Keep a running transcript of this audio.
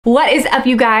What is up,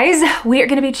 you guys? We are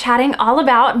going to be chatting all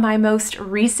about my most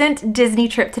recent Disney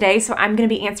trip today. So I'm going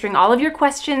to be answering all of your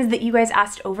questions that you guys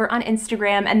asked over on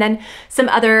Instagram and then some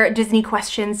other Disney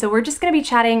questions. So we're just going to be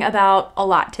chatting about a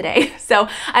lot today. So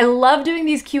I love doing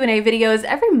these Q&A videos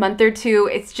every month or two.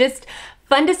 It's just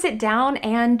fun to sit down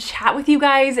and chat with you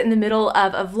guys in the middle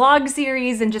of a vlog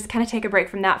series and just kind of take a break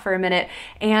from that for a minute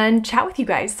and chat with you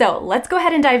guys. So let's go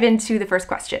ahead and dive into the first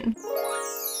question.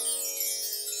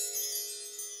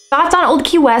 Thoughts on Old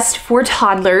Key West for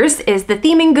toddlers? Is the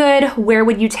theming good? Where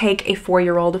would you take a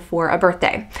 4-year-old for a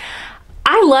birthday?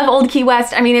 I love Old Key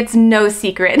West. I mean, it's no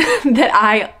secret that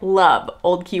I love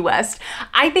Old Key West.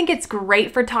 I think it's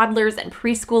great for toddlers and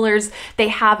preschoolers. They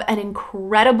have an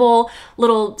incredible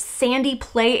little sandy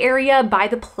play area by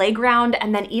the playground.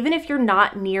 And then even if you're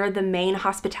not near the main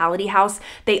hospitality house,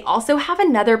 they also have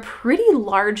another pretty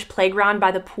large playground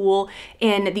by the pool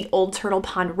in the Old Turtle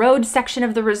Pond Road section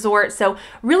of the resort. So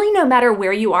really, no matter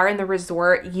where you are in the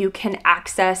resort, you can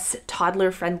access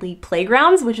toddler-friendly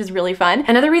playgrounds, which is really fun.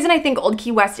 Another reason I think Old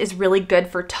Key West is really good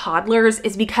for toddlers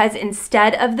is because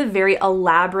instead of the very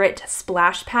elaborate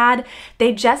splash pad,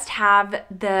 they just have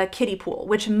the kiddie pool,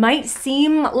 which might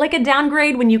seem like a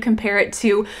downgrade when you compare it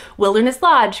to Wilderness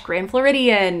Lodge, Grand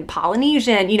Floridian,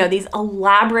 Polynesian, you know, these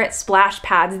elaborate splash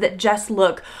pads that just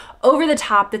look over the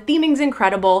top. The theming's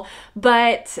incredible,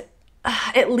 but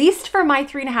at least for my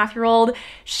 3.5-year-old,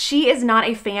 she is not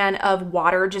a fan of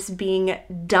water just being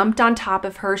dumped on top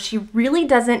of her. She really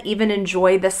doesn't even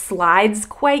enjoy the slides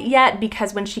quite yet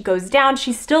because when she goes down,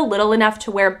 she's still little enough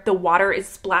to where the water is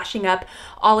splashing up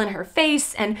all in her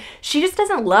face, and she just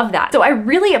doesn't love that. So I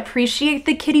really appreciate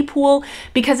the kiddie pool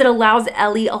because it allows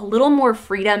Ellie a little more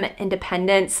freedom and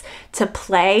independence to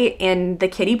play in the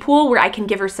kiddie pool, where I can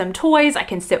give her some toys, I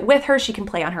can sit with her, she can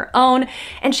play on her own,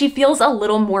 and she feels a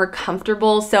little more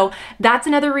comfortable. So that's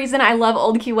another reason I love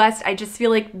Old Key West. I just feel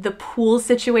like the pool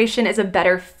situation is a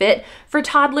better fit for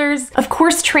toddlers. Of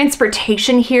course,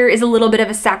 transportation here is a little bit of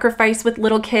a sacrifice with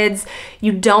little kids.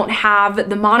 You don't have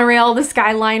the monorail, the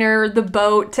Skyliner, the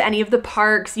boat to any of the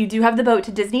parks. You do have the boat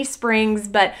to Disney Springs,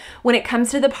 but when it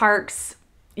comes to the parks,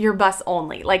 you're bus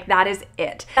only. Like, that is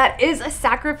it. That is a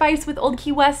sacrifice with Old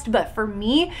Key West, but for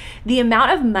me, the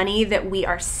amount of money that we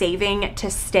are saving to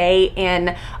stay in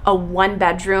a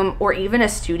 1-bedroom or even a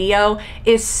studio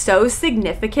is so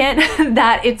significant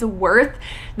that it's worth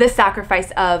the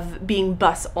sacrifice of being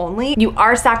bus only. You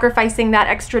are sacrificing that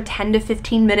extra 10 to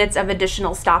 15 minutes of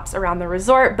additional stops around the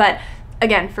resort, but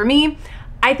again, for me,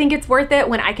 I think it's worth it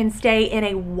when I can stay in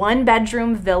a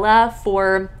 1-bedroom villa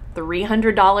for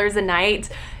 $300 a night,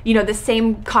 you know, the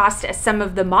same cost as some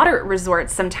of the moderate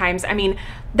resorts sometimes. I mean,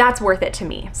 that's worth it to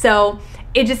me. So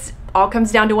it just all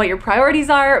comes down to what your priorities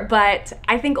are, but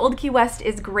I think Old Key West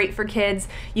is great for kids.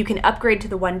 You can upgrade to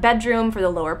the 1-bedroom for the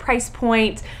lower price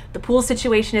point. The pool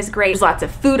situation is great. There's lots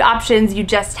of food options. You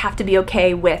just have to be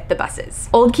okay with the buses.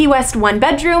 Old Key West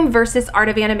 1-bedroom versus Art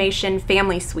of Animation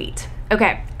family suite.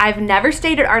 Okay, I've never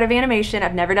stayed at Art of Animation.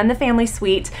 I've never done the family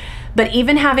suite, but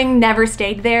even having never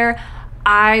stayed there,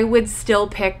 I would still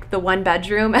pick the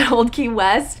 1-bedroom at Old Key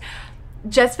West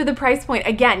just for the price point.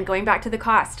 Again, going back to the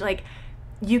cost, like,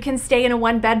 you can stay in a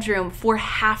 1-bedroom for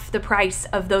half the price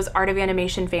of those Art of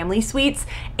Animation family suites,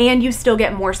 and you still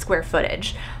get more square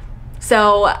footage.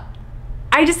 So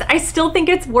I still think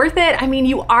it's worth it. I mean,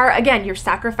 you're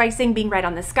sacrificing being right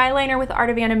on the Skyliner with Art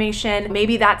of Animation.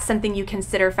 Maybe that's something you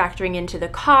consider factoring into the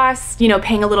cost, you know,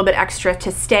 paying a little bit extra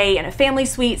to stay in a family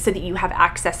suite so that you have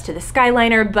access to the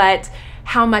Skyliner, but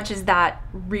how much is that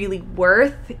really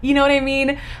worth? You know what I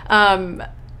mean?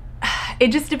 It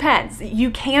just depends.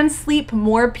 You can sleep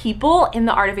more people in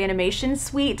the Art of Animation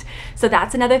suite, so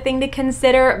that's another thing to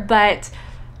consider, but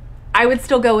I would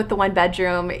still go with the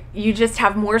 1-bedroom. You just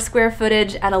have more square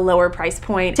footage at a lower price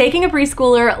point. Taking a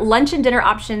preschooler, lunch and dinner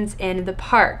options in the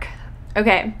park.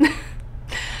 Okay.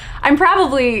 I'm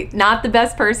probably not the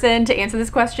best person to answer this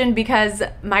question because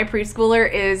my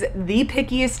preschooler is the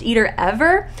pickiest eater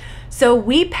ever. So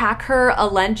we pack her a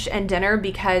lunch and dinner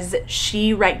because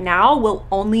she right now will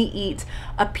only eat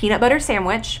a peanut butter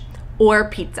sandwich or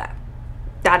pizza.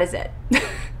 That is it.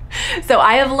 So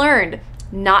I have learned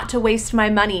not to waste my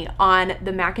money on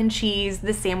the mac and cheese,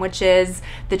 the sandwiches,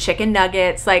 the chicken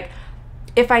nuggets. Like,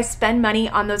 if I spend money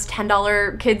on those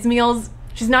 $10 kids meals,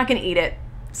 she's not gonna eat it.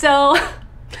 So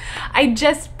I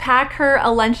just pack her a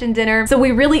lunch and dinner. So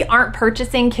we really aren't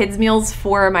purchasing kids meals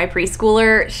for my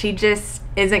preschooler. She just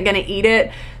isn't gonna eat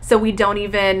it. So we don't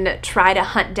even try to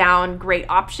hunt down great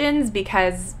options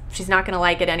because she's not gonna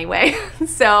like it anyway.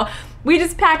 So we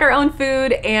just pack our own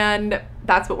food, and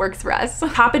that's what works for us.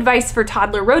 Top advice for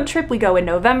toddler road trip, we go in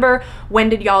November. When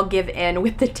did y'all give in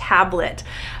with the tablet?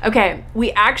 Okay,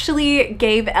 we actually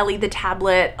gave Ellie the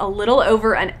tablet a little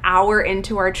over an hour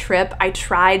into our trip. I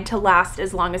tried to last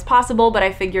as long as possible, but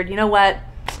I figured, you know what?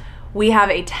 We have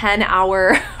a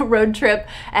 10-hour road trip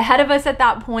ahead of us at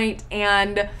that point,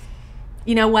 and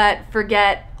you know what?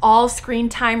 Forget all screen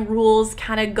time rules,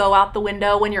 kind of go out the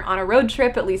window when you're on a road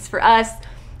trip, at least for us.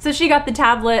 So she got the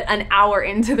tablet an hour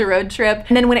into the road trip.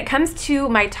 And then when it comes to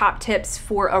my top tips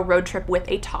for a road trip with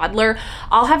a toddler,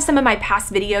 I'll have some of my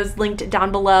past videos linked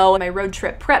down below. My road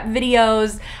trip prep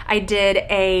videos. I did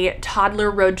a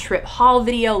toddler road trip haul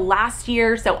video last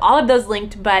year, so all of those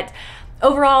linked, but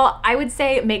overall, I would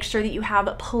say make sure that you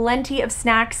have plenty of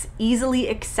snacks easily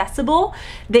accessible,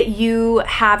 that you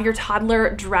have your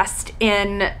toddler dressed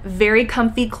in very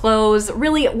comfy clothes,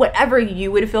 really whatever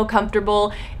you would feel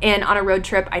comfortable in on a road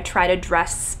trip. I try to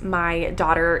dress my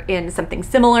daughter in something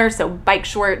similar, so bike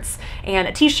shorts and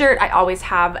a t-shirt. I always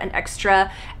have an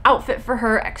extra outfit for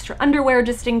her, extra underwear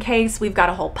just in case. We've got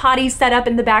a whole potty set up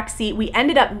in the back seat. We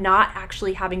ended up not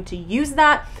actually having to use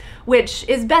that, which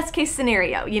is best case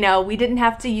scenario. You know, we didn't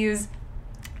have to use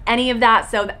any of that,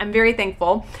 so I'm very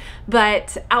thankful.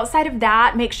 But outside of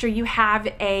that, make sure you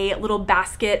have a little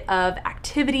basket of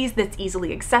activities that's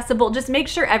easily accessible. Just make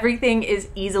sure everything is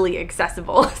easily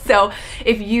accessible. So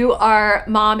if you are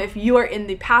mom, if you are in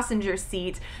the passenger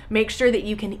seat, make sure that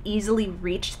you can easily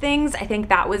reach things. I think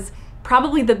that was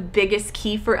probably the biggest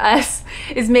key for us,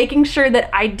 is making sure that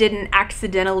I didn't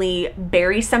accidentally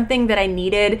bury something that I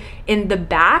needed in the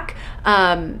back,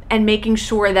 and making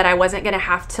sure that I wasn't gonna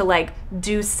have to like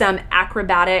do some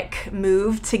acrobatic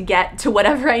move to get to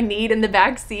whatever I need in the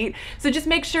back seat. So just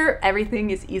make sure everything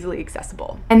is easily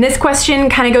accessible. And this question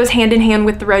kind of goes hand in hand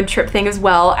with the road trip thing as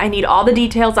well. I need all the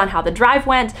details on how the drive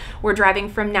went. We're driving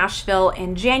from Nashville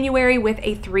in January with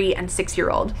a 3- and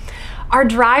 6-year-old. Our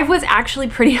drive was actually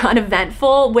pretty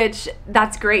uneventful, which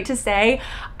that's great to say.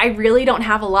 I really don't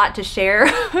have a lot to share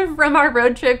from our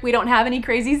road trip. We don't have any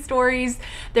crazy stories.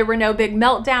 There were no big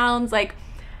meltdowns. Like,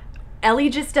 Ellie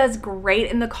just does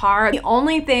great in the car. The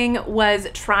only thing was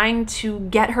trying to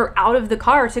get her out of the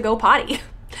car to go potty.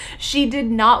 She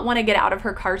did not want to get out of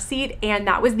her car seat, and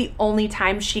that was the only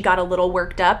time she got a little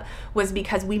worked up, was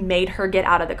because we made her get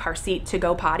out of the car seat to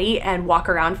go potty and walk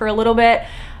around for a little bit.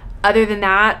 Other than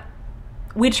that,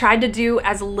 we tried to do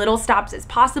as little stops as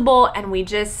possible, and we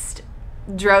just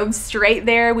drove straight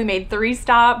there. We made 3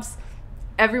 stops.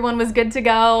 Everyone was good to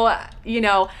go. You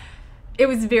know, it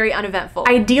was very uneventful.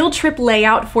 Ideal trip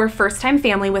layout for first-time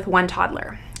family with 1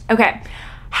 toddler. Okay,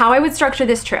 how I would structure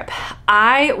this trip.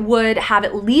 I would have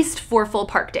at least 4 full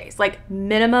park days, like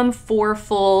minimum 4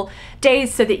 full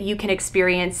days, so that you can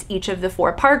experience each of the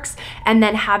 4 parks, and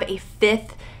then have a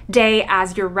 5th day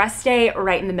as your rest day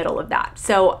right in the middle of that.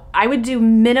 So I would do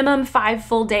minimum 5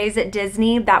 full days at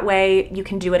Disney. That way you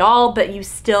can do it all, but you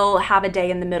still have a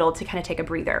day in the middle to kind of take a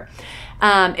breather.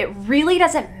 It really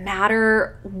doesn't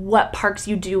matter what parks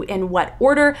you do in what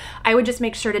order. I would just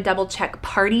make sure to double check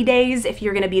party days if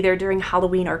you're gonna be there during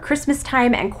Halloween or Christmas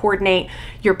time, and coordinate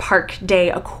your park day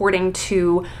according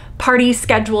to party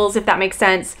schedules, if that makes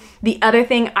sense. The other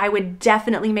thing I would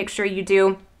definitely make sure you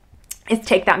do is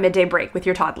take that midday break with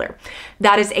your toddler.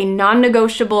 That is a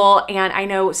non-negotiable, and I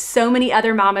know so many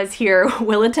other mamas here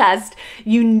will attest,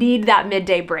 you need that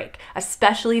midday break,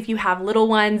 especially if you have little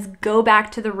ones. Go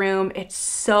back to the room. It's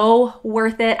so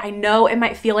worth it. I know it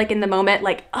might feel like in the moment,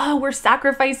 like, oh, we're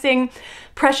sacrificing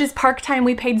precious park time.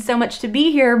 We paid so much to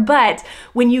be here. But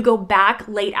when you go back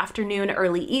late afternoon,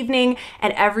 early evening,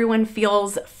 and everyone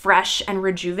feels fresh and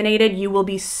rejuvenated, you will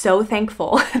be so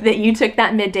thankful that you took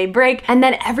that midday break. And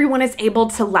then everyone is able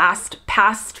to last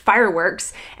past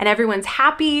fireworks, and everyone's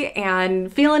happy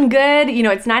and feeling good. You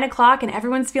know, it's 9 o'clock and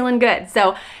everyone's feeling good.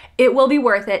 So it will be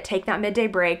worth it. Take that midday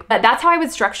break. But that's how I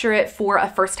would structure it for a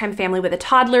first-time family with a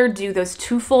toddler. Do those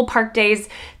 2 full park days,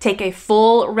 take a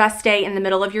full rest day in the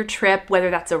middle of your trip,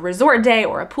 whether that's a resort day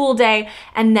or a pool day,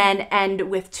 and then end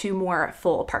with 2 more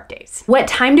full park days. What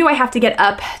time do I have to get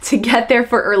up to get there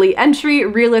for early entry?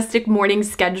 Realistic morning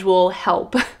schedule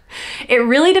help. It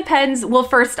really depends, well,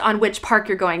 first on which park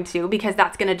you're going to, because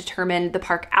that's going to determine the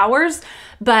park hours.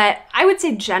 But I would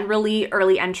say generally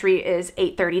early entry is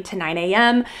 8:30 to 9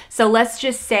 a.m. So let's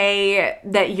just say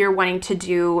that you're wanting to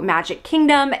do Magic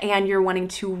Kingdom and you're wanting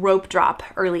to rope drop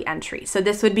early entry. So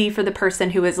this would be for the person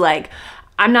who is like,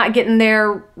 I'm not getting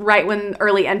there right when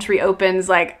early entry opens.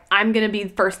 Like, I'm gonna be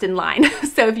first in line.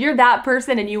 So if you're that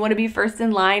person and you wanna be first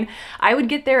in line, I would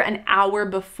get there an hour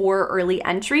before early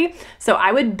entry. So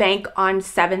I would bank on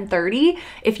 7:30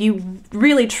 if you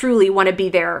really truly wanna be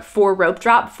there for rope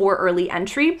drop for early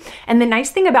entry. And the nice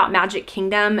thing about Magic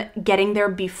Kingdom getting there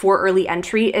before early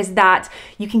entry is that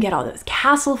you can get all those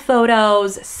castle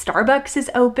photos, Starbucks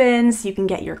is open, so you can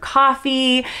get your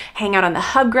coffee, hang out on the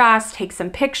hub grass, take some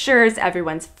pictures,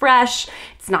 everyone's fresh,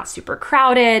 it's not super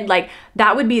crowded. Like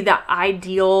that would be the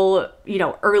ideal, you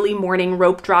know, early morning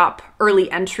rope drop,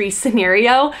 early entry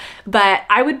scenario. But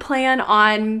I would plan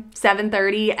on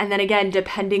 7:30, and then again,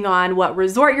 depending on what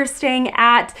resort you're staying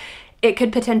at, it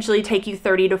could potentially take you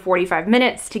 30 to 45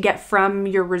 minutes to get from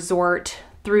your resort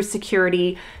through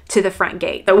security to the front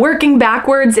gate. So working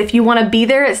backwards, if you want to be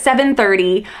there at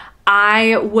 7:30,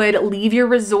 I would leave your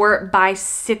resort by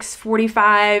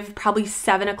 6:45, probably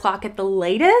 7 o'clock at the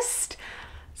latest.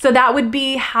 So that would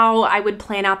be how I would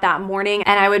plan out that morning,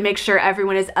 and I would make sure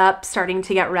everyone is up starting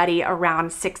to get ready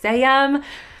around 6 a.m.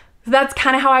 So that's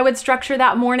kind of how I would structure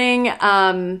that morning.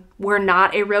 We're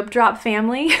not a rope drop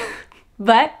family,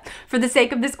 but for the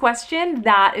sake of this question,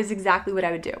 that is exactly what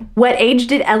I would do. What age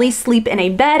did Ellie sleep in a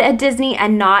bed at Disney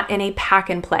and not in a pack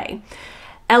and play?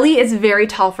 Ellie is very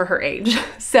tall for her age.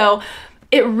 So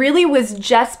it really was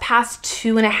just past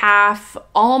 2.5,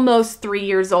 almost 3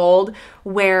 years old,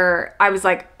 where I was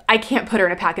like, I can't put her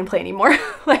in a pack and play anymore.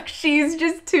 Like she's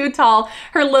just too tall.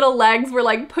 Her little legs were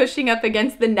like pushing up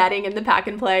against the netting in the pack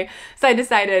and play. So I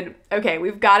decided, okay,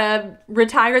 we've got to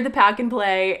retire the pack and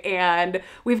play and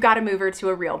we've got to move her to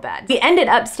a real bed. We ended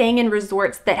up staying in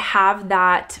resorts that have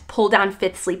that pull down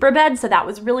 5th sleeper bed. So that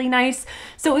was really nice.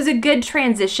 So it was a good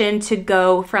transition to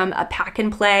go from a pack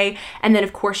and play. And then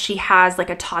of course she has like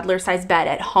a toddler size bed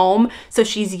at home. So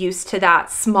she's used to that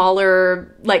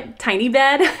smaller, like tiny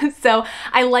bed. So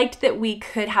I liked that we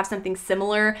could have something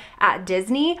similar at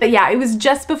Disney. But yeah, it was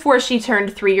just before she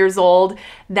turned 3 years old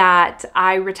that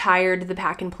I retired the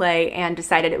pack and play and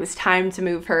decided it was time to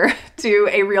move her to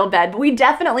a real bed. But we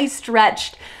definitely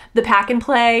stretched the pack and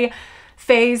play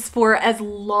phase for as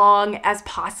long as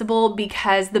possible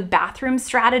because the bathroom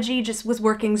strategy just was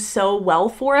working so well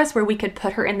for us, where we could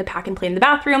put her in the pack and play in the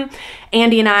bathroom.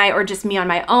 Andy and I, or just me on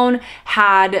my own,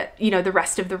 had, you know, the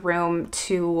rest of the room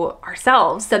to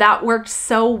ourselves. So that worked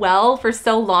so well for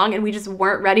so long, and we just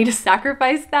weren't ready to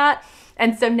sacrifice that.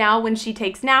 And so now when she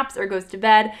takes naps or goes to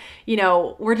bed, you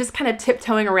know, we're just kind of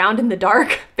tiptoeing around in the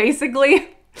dark, basically.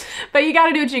 But you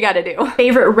gotta do what you gotta do.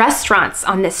 Favorite restaurants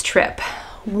on this trip?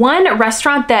 One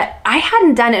restaurant that I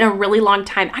hadn't done in a really long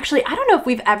time, actually, I don't know if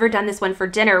we've ever done this one for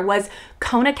dinner, was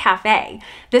Kona Cafe.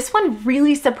 This one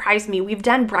really surprised me. We've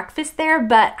done breakfast there,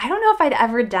 but I don't know if I'd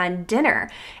ever done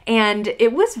dinner. And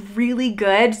it was really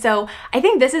good. So I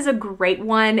think this is a great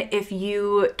one if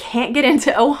you can't get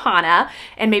into Ohana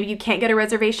and maybe you can't get a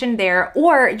reservation there,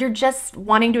 or you're just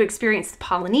wanting to experience the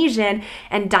Polynesian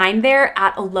and dine there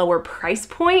at a lower price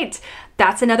point.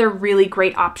 That's another really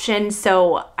great option.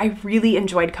 So I really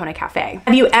enjoyed Kona Cafe.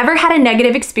 Have you ever had a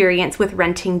negative experience with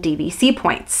renting DVC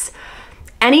points?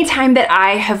 Anytime that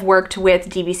I have worked with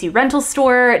DVC Rental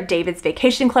Store, David's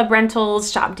Vacation Club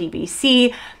Rentals, Shop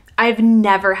DVC, I've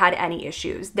never had any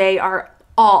issues. They are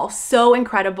all so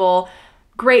incredible.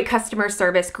 Great customer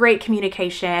service, great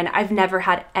communication. I've never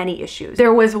had any issues.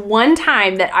 There was one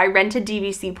time that I rented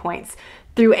DVC points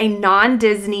through a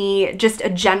non-Disney, just a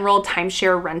general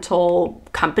timeshare rental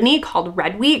company called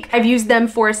Red Week. I've used them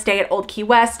for a stay at Old Key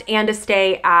West and a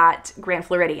stay at Grand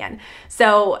Floridian.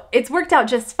 So it's worked out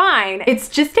just fine. It's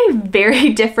just a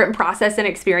very different process and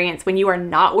experience when you are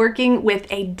not working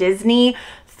with a Disney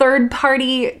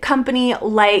third-party company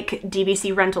like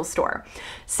DVC Rental Store.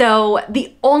 So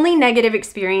the only negative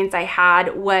experience I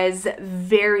had was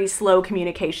very slow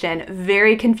communication,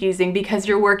 very confusing because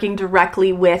you're working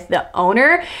directly with the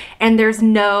owner and there's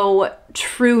no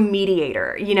true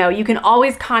mediator. You know, you can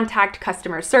always contact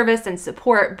customer service and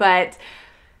support, but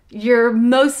you're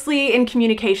mostly in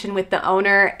communication with the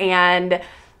owner, and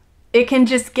it can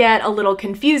just get a little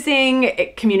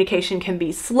confusing. Communication can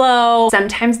be slow.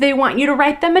 Sometimes they want you to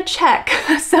write them a check.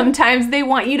 Sometimes they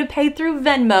want you to pay through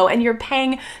Venmo and you're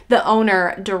paying the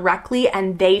owner directly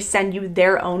and they send you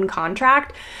their own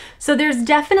contract. So there's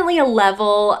definitely a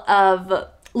level of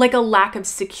like a lack of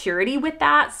security with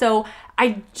that. So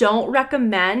I don't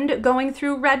recommend going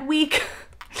through Red Week.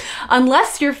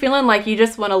 Unless you're feeling like you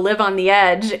just want to live on the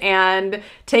edge and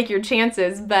take your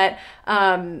chances. But,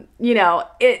 you know,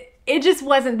 it just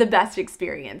wasn't the best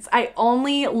experience. I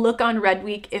only look on Red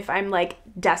Week if I'm like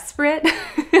desperate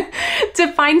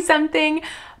to find something.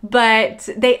 but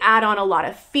they add on a lot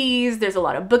of fees. There's a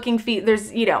lot of booking fees.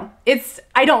 There's,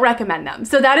 I don't recommend them.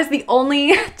 So that is the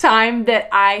only time that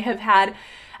I have had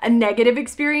a negative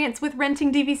experience with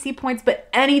renting DVC points, but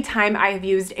anytime I have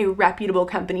used a reputable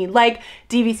company like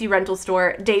DVC Rental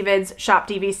Store, David's, Shop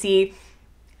DVC,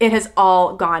 it has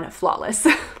all gone flawless.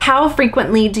 How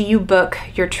frequently do you book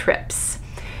your trips?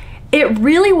 It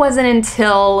really wasn't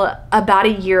until about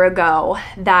a year ago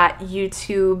that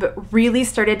YouTube really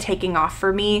started taking off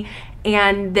for me,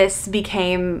 and this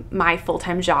became my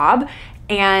full-time job.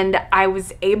 And I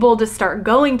was able to start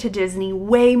going to Disney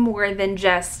way more than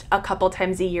just a couple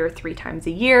times a year, 3 times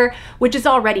a year, which is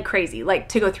already crazy. Like,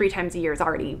 to go 3 times a year is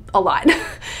already a lot.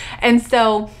 And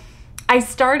so I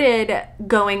started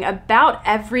going about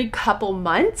every couple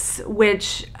months,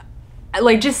 which,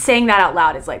 like, just saying that out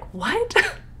loud is like, what?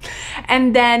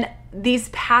 And then these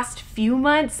past few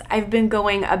months, I've been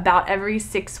going about every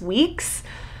 6 weeks,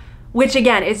 which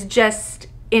again is just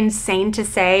insane to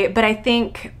say, but I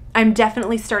think I'm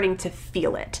definitely starting to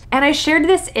feel it. And I shared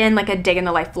this in like a day in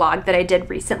the life vlog that I did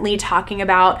recently, talking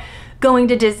about going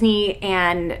to Disney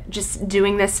and just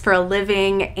doing this for a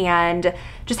living and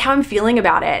just how I'm feeling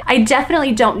about it. I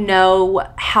definitely don't know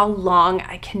how long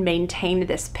I can maintain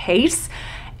this pace.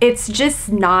 It's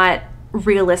just not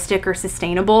realistic or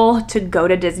sustainable to go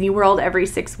to Disney World every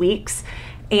 6 weeks.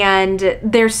 And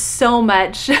there's so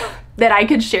much that I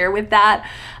could share with that.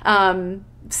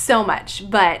 So much,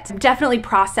 but I'm definitely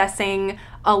processing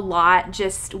a lot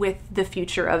just with the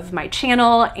future of my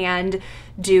channel, and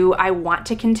do I want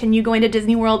to continue going to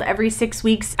Disney World every 6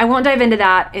 weeks? I won't dive into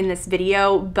that in this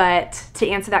video, but to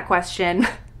answer that question,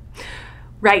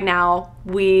 right now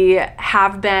we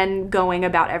have been going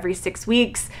about every 6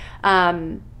 weeks.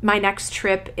 My next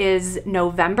trip is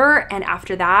November, and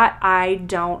after that, I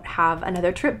don't have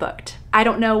another trip booked. I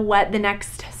don't know what the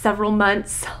next several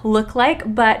months look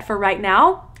like, but for right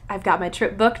now, I've got my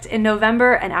trip booked in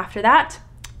November, and after that,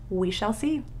 we shall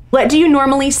see. What do you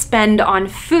normally spend on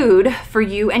food for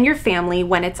you and your family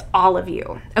when it's all of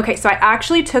you? Okay, so I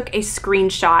actually took a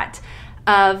screenshot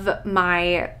of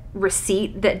my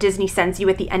receipt that Disney sends you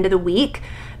at the end of the week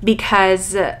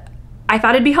because I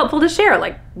thought it'd be helpful to share,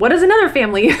 like, what does another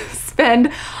family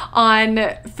spend on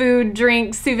food,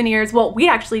 drinks, souvenirs? Well, we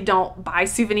actually don't buy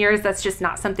souvenirs. That's just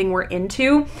not something we're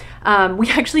into. We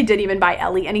actually didn't even buy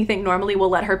Ellie anything. Normally we'll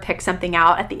let her pick something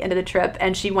out at the end of the trip,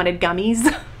 and she wanted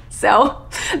gummies. So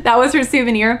that was her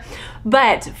souvenir.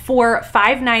 But for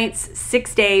 5 nights,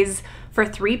 6 days, for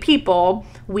 3 people,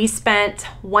 we spent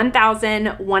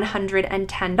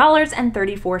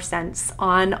 $1,110.34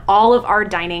 on all of our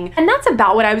dining. And that's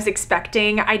about what I was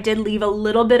expecting. I did leave a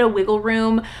little bit of wiggle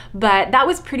room, but that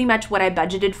was pretty much what I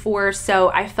budgeted for.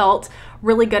 So I felt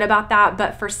really good about that.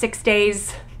 But for 6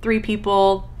 days, 3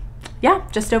 people, yeah,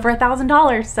 just over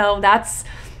 $1,000. So that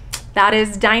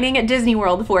is dining at Disney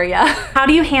World for you. How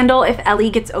do you handle if Ellie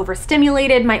gets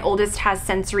overstimulated? My oldest has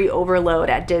sensory overload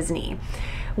at Disney.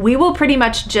 We will pretty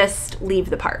much just leave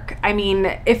the park. I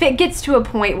mean, if it gets to a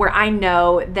point where I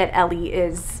know that Ellie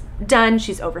is done,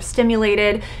 she's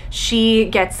overstimulated, she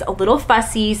gets a little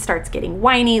fussy, starts getting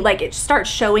whiny, like it starts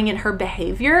showing in her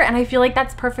behavior, and I feel like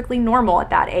that's perfectly normal at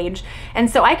that age. And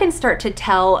so I can start to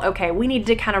tell, okay, we need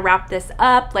to kind of wrap this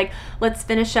up, like let's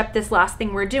finish up this last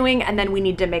thing we're doing, and then we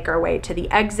need to make our way to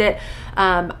the exit.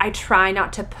 I try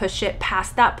not to push it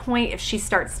past that point. If she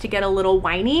starts to get a little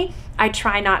whiny, I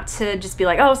try not to just be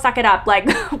like, oh, suck it up, like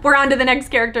we're on to the next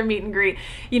character meet and greet.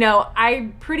 You know, I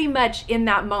pretty much in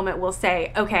that moment will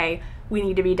say, okay, we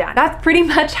need to be done. That's pretty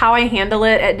much how I handle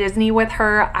it at Disney with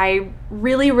her. I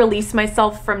really release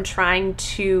myself from trying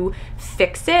to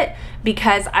fix it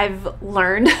because I've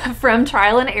learned from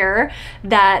trial and error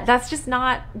that that's just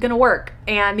not gonna work.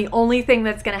 And the only thing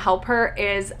that's gonna help her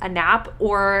is a nap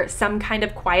or some kind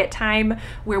of quiet time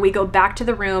where we go back to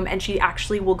the room and she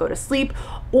actually will go to sleep,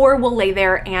 or we'll lay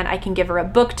there and I can give her a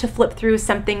book to flip through,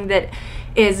 something that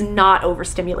is not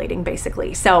overstimulating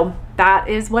basically. So that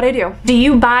is what I do. Do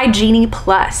you buy Genie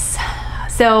Plus?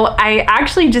 So I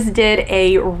actually just did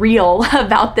a reel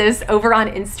about this over on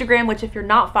Instagram, which if you're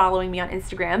not following me on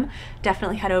Instagram,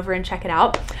 definitely head over and check it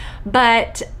out.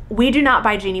 But we do not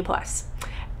buy Genie Plus.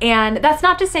 And that's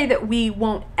not to say that we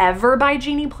won't ever buy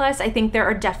Genie Plus. I think there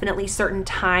are definitely certain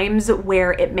times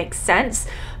where it makes sense,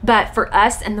 but for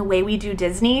us and the way we do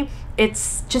Disney,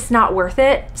 it's just not worth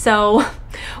it. So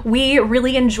we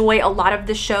really enjoy a lot of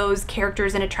the shows,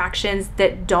 characters, and attractions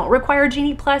that don't require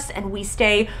Genie Plus, and we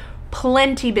stay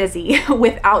plenty busy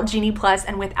without Genie Plus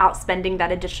and without spending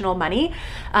that additional money.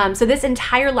 So this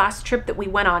entire last trip that we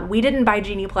went on, we didn't buy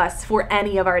Genie Plus for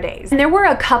any of our days. And there were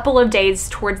a couple of days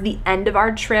towards the end of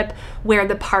our trip where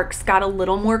the parks got a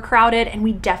little more crowded and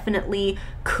we definitely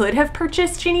could have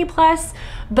purchased Genie Plus,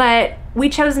 but we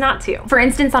chose not to. For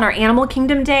instance, on our Animal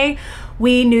Kingdom day,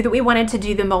 we knew that we wanted to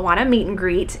do the Moana meet and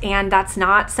greet, and that's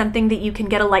not something that you can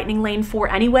get a lightning lane for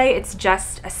anyway. It's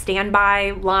just a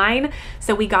standby line.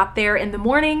 So we got there in the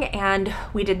morning and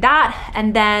we did that.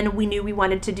 And then we knew we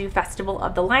wanted to do Festival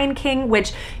of the Lion King,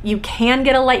 which you can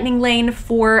get a lightning lane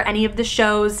for any of the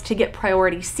shows to get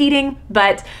priority seating,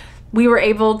 but we were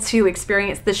able to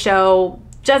experience the show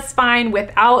just fine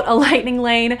without a lightning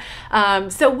lane.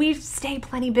 So we stay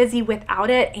plenty busy without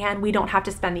it and we don't have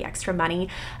to spend the extra money.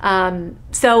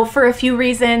 So for a few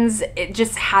reasons, it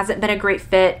just hasn't been a great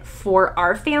fit for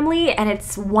our family, and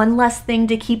it's one less thing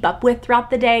to keep up with throughout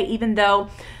the day. Even though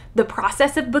the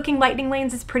process of booking lightning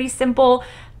lanes is pretty simple,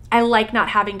 I like not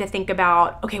having to think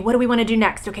about, okay, what do we want to do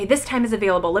next? Okay, this time is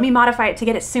available. Let me modify it to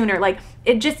get it sooner. Like,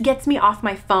 it just gets me off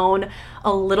my phone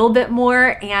a little bit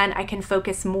more and I can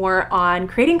focus more on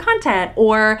creating content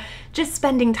or just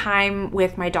spending time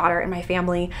with my daughter and my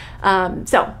family.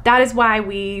 So that is why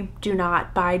we do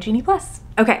not buy Genie Plus.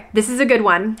 Okay, this is a good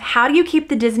one. How do you keep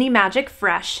the Disney magic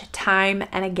fresh time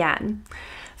and again?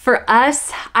 For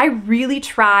us, I really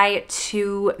try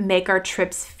to make our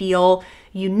trips feel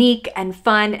unique and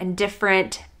fun and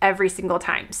different every single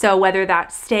time. So whether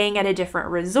that's staying at a different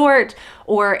resort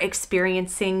or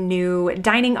experiencing new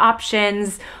dining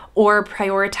options or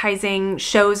prioritizing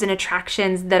shows and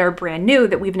attractions that are brand new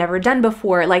that we've never done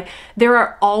before, like there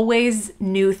are always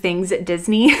new things at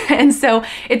Disney. And so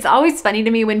it's always funny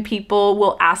to me when people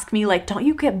will ask me like, don't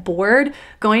you get bored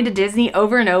going to Disney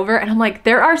over and over? And I'm like,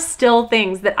 there are still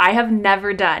things that I have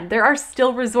never done. There are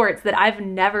still resorts that I've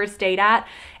never stayed at.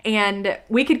 And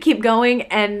we could keep going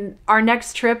and our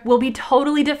next trip will be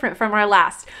totally different from our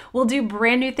last. We'll do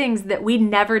brand new things that we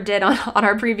never did on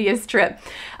our previous trip.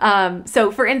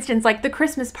 So for instance, like the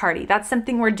Christmas party, that's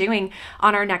something we're doing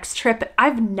on our next trip.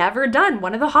 I've never done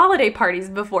one of the holiday parties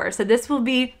before, so this will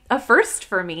be a first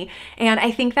for me. And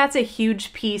I think that's a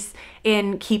huge piece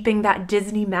in keeping that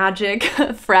Disney magic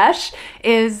fresh,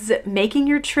 is making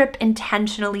your trip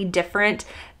intentionally different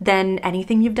than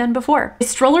anything you've done before. Is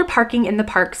stroller parking in the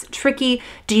parks tricky?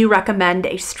 Do you recommend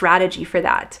a strategy for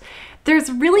that?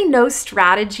 There's really no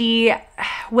strategy.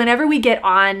 Whenever we get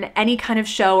on any kind of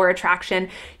show or attraction,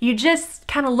 you just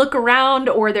kind of look around,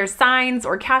 or there's signs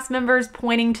or cast members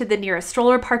pointing to the nearest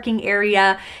stroller parking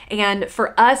area. And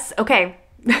for us, okay,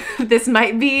 this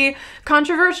might be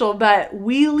controversial, but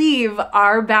we leave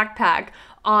our backpack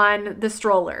on the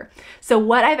stroller. So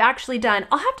what I've actually done,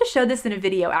 I'll have to show this in a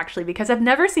video actually, because I've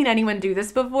never seen anyone do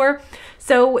this before.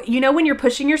 So, you know, when you're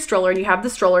pushing your stroller and you have the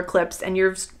stroller clips and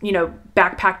your,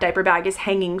 backpack diaper bag is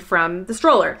hanging from the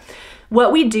stroller.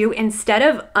 What we do, instead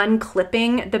of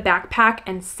unclipping the backpack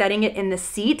and setting it in the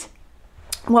seat,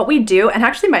 what we do, and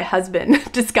actually my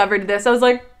husband discovered this, I was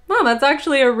like, oh, that's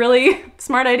actually a really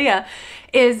smart idea,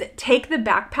 is take the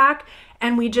backpack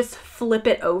and we just flip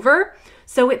it over.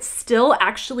 So it's still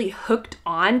actually hooked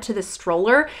on to the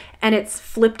stroller and it's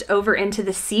flipped over into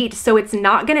the seat. So it's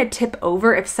not gonna tip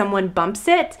over if someone bumps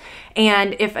it.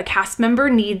 And if a cast member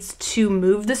needs to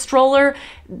move the stroller,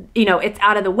 it's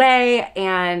out of the way,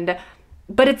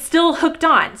 but it's still hooked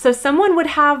on. So someone would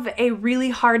have a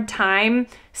really hard time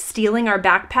stealing our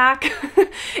backpack.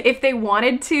 If they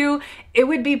wanted to, it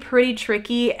would be pretty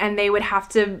tricky and they would have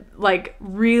to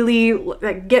really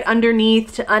get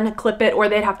underneath to unclip it, or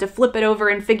they'd have to flip it over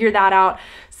and figure that out.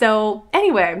 So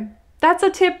anyway, that's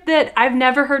a tip that I've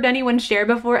never heard anyone share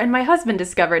before, and my husband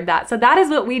discovered that. So that is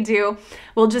what we do.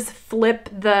 We'll just flip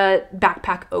the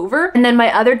backpack over. And then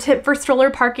my other tip for stroller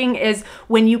parking is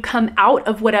when you come out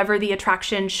of whatever the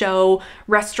attraction, show,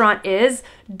 restaurant is,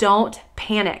 don't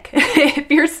panic.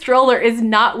 If your stroller is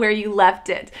not where you left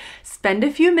it, spend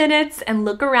a few minutes and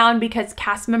look around, because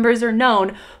cast members are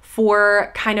known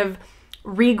for kind of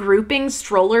regrouping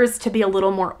strollers to be a little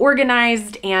more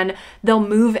organized, and they'll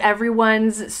move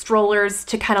everyone's strollers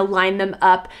to kind of line them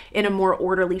up in a more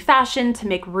orderly fashion to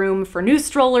make room for new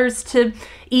strollers to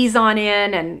ease on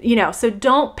in. And so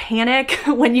don't panic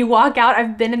when you walk out.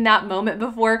 I've been in that moment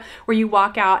before where you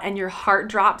walk out and your heart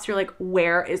drops. You're like,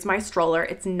 where is my stroller?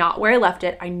 It's not where I left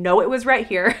it. I know it was right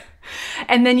here.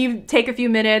 And then you take a few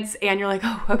minutes and you're like,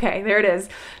 oh, okay, there it is.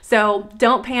 So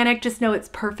don't panic. Just know it's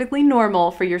perfectly normal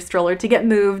for your stroller to get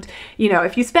moved.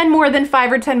 If you spend more than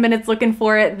 5 or 10 minutes looking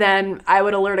for it, then I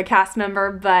would alert a cast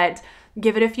member, but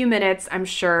give it a few minutes. I'm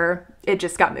sure it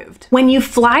just got moved. When you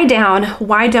fly down,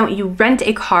 why don't you rent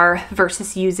a car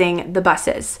versus using the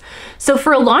buses? So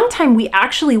for a long time, we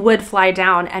actually would fly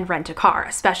down and rent a car,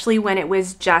 especially when it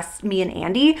was just me and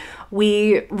Andy.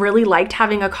 We really liked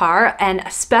having a car, and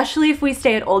especially if we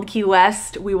stay at Old Key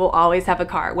West, we will always have a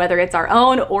car, whether it's our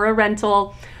own or a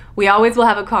rental, we always will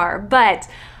have a car. But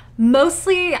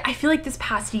mostly, I feel like this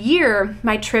past year,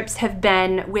 my trips have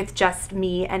been with just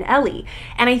me and Ellie.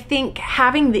 And I think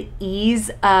having the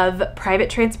ease of private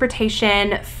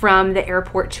transportation from the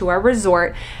airport to our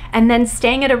resort, and then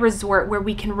staying at a resort where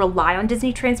we can rely on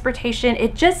Disney transportation,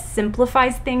 it just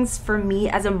simplifies things for me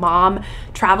as a mom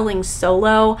traveling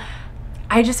solo.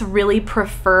 I just really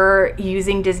prefer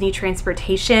using Disney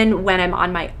transportation when I'm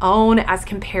on my own as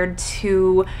compared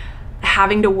to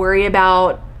having to worry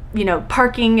about, you know,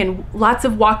 parking and lots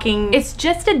of walking. It's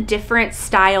just a different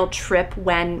style trip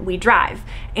when we drive.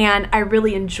 And I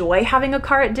really enjoy having a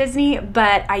car at Disney,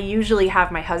 but I usually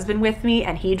have my husband with me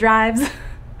and he drives.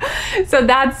 So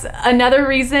that's another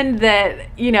reason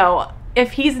that, you know,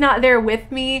 if he's not there with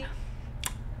me,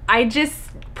 I just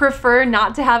prefer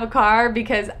not to have a car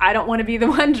because I don't want to be the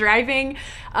one driving.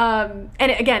 And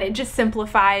again, it just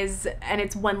simplifies, and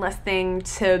it's one less thing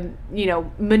to, you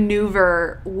know,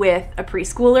 maneuver with a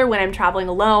preschooler when I'm traveling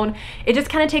alone. It just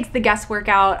kind of takes the guesswork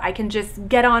out. I can just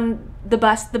get on the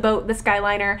bus, the boat, the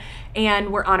Skyliner,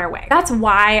 and we're on our way. That's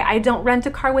why I don't rent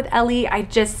a car with Ellie. I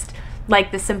just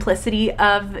like the simplicity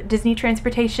of Disney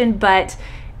transportation. But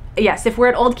yes, if we're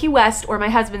at Old Key West or my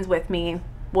husband's with me,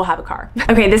 we'll have a car.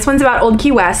 Okay, this one's about Old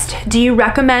Key West. Do you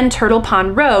recommend Turtle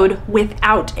Pond Road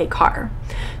without a car?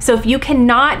 So if you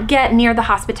cannot get near the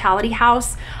hospitality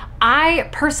house, I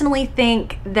personally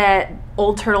think that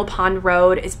Old Turtle Pond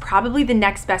Road is probably the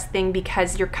next best thing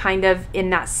because you're kind of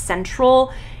in that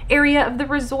central area of the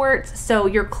resort. So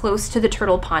you're close to the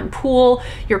Turtle Pond pool,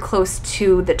 you're close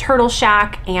to the Turtle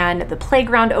Shack and the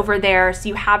playground over there. So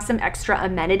you have some extra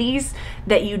amenities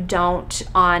that you don't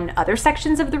on other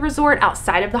sections of the resort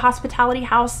outside of the hospitality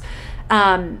house.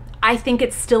 I think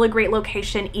it's still a great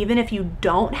location even if you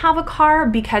don't have a car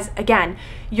because again,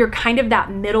 you're kind of that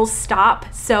middle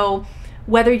stop. So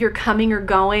whether you're coming or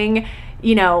going,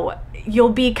 you know, you'll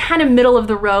be kind of middle of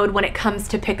the road when it comes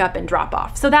to pick up and drop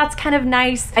off. So that's kind of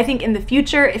nice. I think in the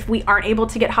future, if we aren't able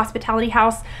to get hospitality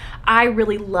house, I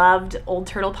really loved Old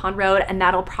Turtle Pond Road, and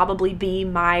that'll probably be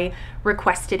my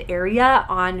requested area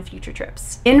on future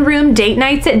trips. In-room date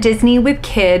nights at Disney with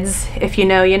kids, if you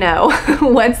know, you know.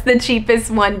 What's the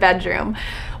cheapest one bedroom?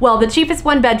 Well, the cheapest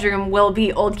one bedroom will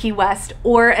be Old Key West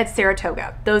or at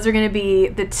Saratoga. Those are gonna be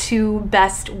the two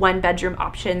best one bedroom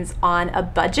options on a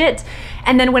budget.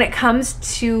 And then when it comes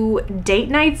to date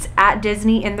nights at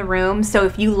Disney in the room, so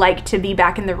if you like to be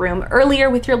back in the room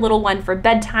earlier with your little one for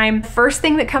bedtime, first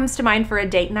thing that comes to mind for a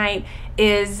date night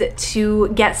is to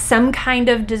get some kind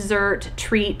of dessert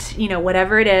treat, you know,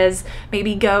 whatever it is.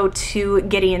 Maybe go to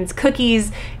Gideon's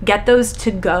Cookies, get those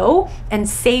to go and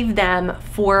save them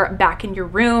for back in your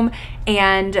room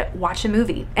and watch a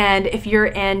movie. And if you're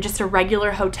in just a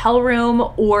regular hotel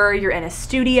room or you're in a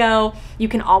studio, you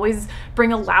can always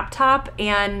bring a laptop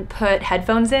and put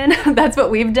headphones in. That's what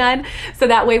we've done. So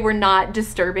that way we're not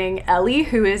disturbing Ellie,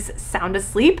 who is sound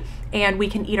asleep, and we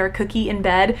can eat our cookie in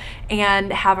bed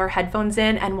and have our headphones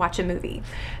in and watch a movie.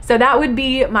 So that would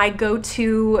be my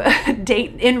go-to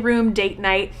in-room date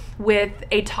night with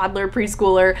a toddler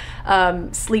preschooler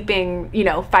sleeping, you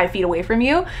know, 5 feet away from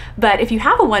you. But if you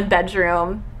have a one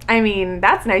bedroom, I mean,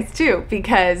 that's nice too,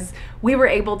 because we were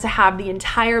able to have the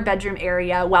entire bedroom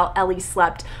area while Ellie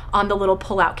slept on the little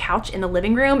pull-out couch in the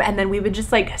living room, and then we would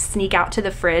just like sneak out to the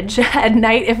fridge at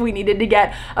night if we needed to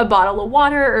get a bottle of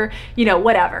water or, you know,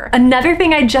 whatever. Another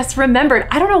thing I just remembered,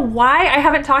 I don't know why I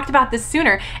haven't talked about this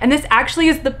sooner, and this actually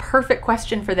is the perfect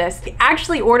question for this. I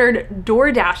actually ordered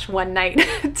DoorDash one night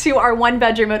to our one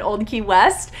bedroom at Old Key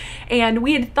West, and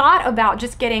we had thought about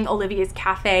just getting Olivia's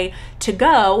Cafe to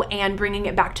go and bringing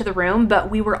it back to the room,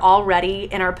 but we were already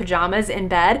in our pajamas in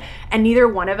bed, and neither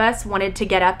one of us wanted to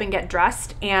get up and get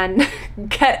dressed and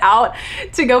get out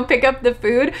to go pick up the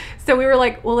food. So we were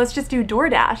like, well, let's just do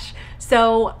DoorDash.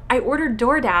 So I ordered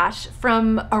DoorDash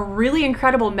from a really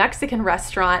incredible Mexican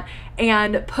restaurant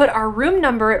and put our room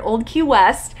number at Old Key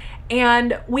West,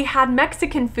 and we had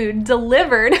Mexican food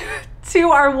delivered to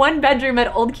our one bedroom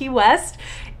at Old Key West.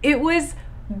 It was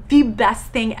the best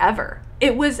thing ever.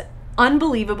 It was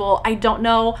unbelievable. I don't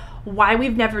know why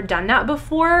we've never done that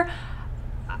before.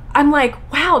 I'm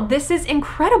like, wow, this is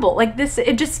incredible. Like this,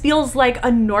 it just feels like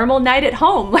a normal night at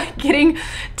home, like getting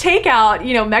takeout,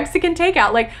 you know, Mexican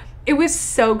takeout. Like it was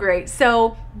so great.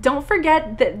 So don't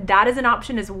forget that that is an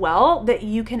option as well, that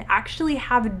you can actually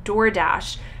have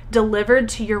DoorDash delivered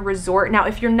to your resort. Now,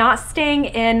 if you're not staying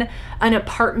in an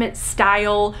apartment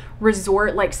style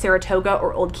resort like Saratoga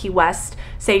or Old Key West,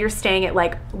 say you're staying at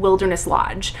like Wilderness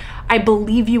Lodge, I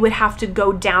believe you would have to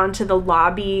go down to the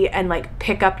lobby and like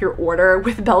pick up your order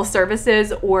with Bell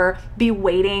Services, or be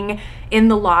waiting in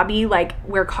the lobby like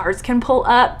where cars can pull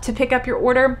up to pick up your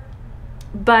order.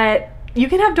 But you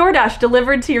can have DoorDash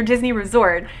delivered to your Disney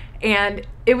resort, and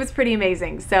it was pretty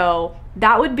amazing. So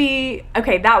that would be,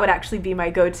 okay, that would actually be my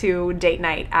go-to date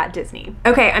night at Disney.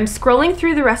 Okay, I'm scrolling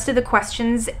through the rest of the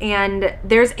questions, and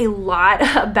there's a lot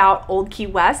about Old Key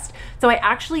West. So I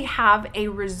actually have a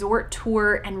resort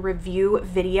tour and review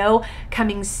video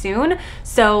coming soon.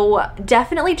 So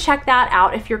definitely check that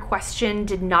out if your question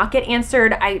did not get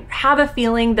answered. I have a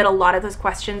feeling that a lot of those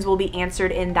questions will be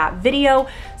answered in that video.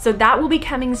 So that will be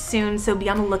coming soon, so be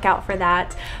on the lookout for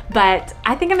that. But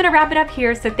I think I'm gonna wrap it up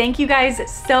here. So thank you guys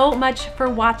so much for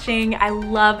watching. I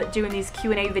love doing these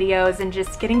Q&A videos and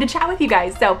just getting to chat with you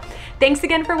guys. So thanks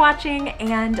again for watching,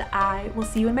 and I will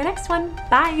see you in my next one.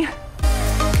 Bye.